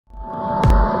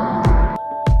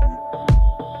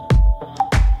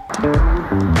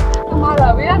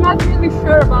not really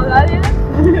sure about that yet.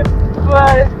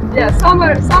 But yeah,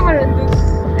 somewhere in this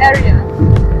area.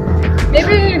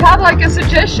 Maybe you have like a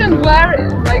suggestion where,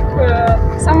 like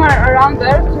somewhere around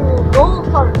there to go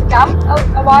for camp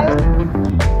a while.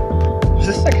 Is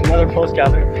this like another post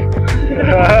gathering?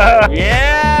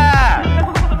 Yeah!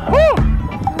 Woo!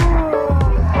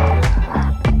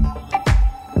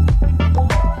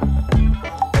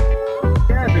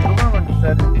 Yeah, the government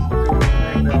said to make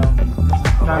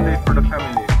Sunday for the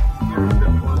family.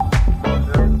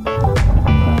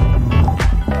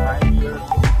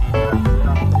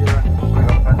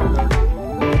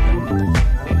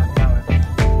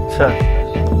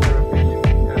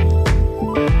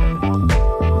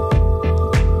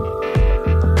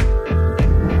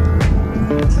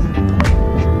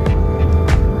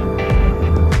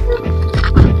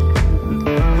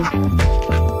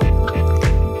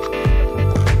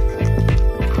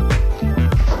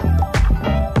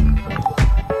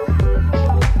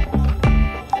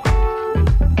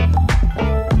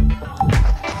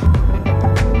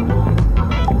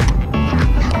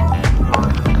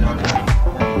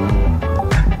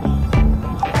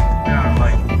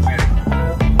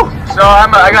 So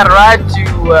I got a ride to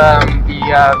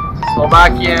the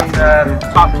Slovakian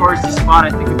top touristy spot. I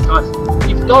think it's called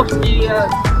Liptovský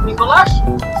Mikuláš.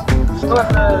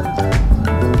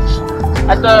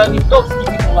 At the Liptovský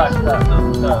Mikuláš.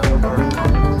 So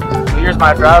here's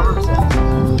my driver.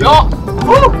 Yo!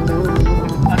 Woo!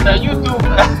 At the YouTube.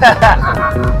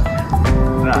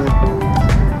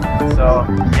 So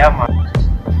yeah, man.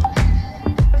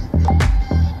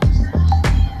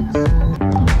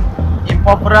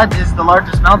 Poprad is the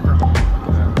largest mountain.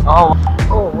 Oh,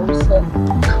 what was that?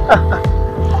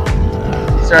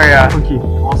 Sorry, Okay,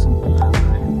 awesome.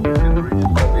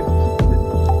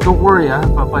 Don't worry, I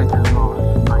have a bike as well.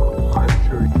 I'm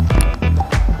sure.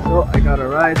 So I got a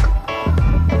ride.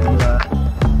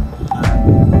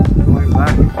 Going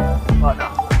back. Oh, no.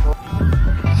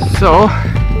 So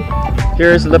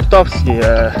here's Liptovský.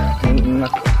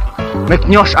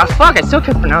 Mikuláš. Ah, fuck! I still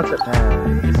can't pronounce it.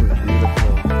 This is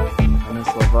beautiful. I'm in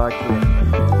Slovakia.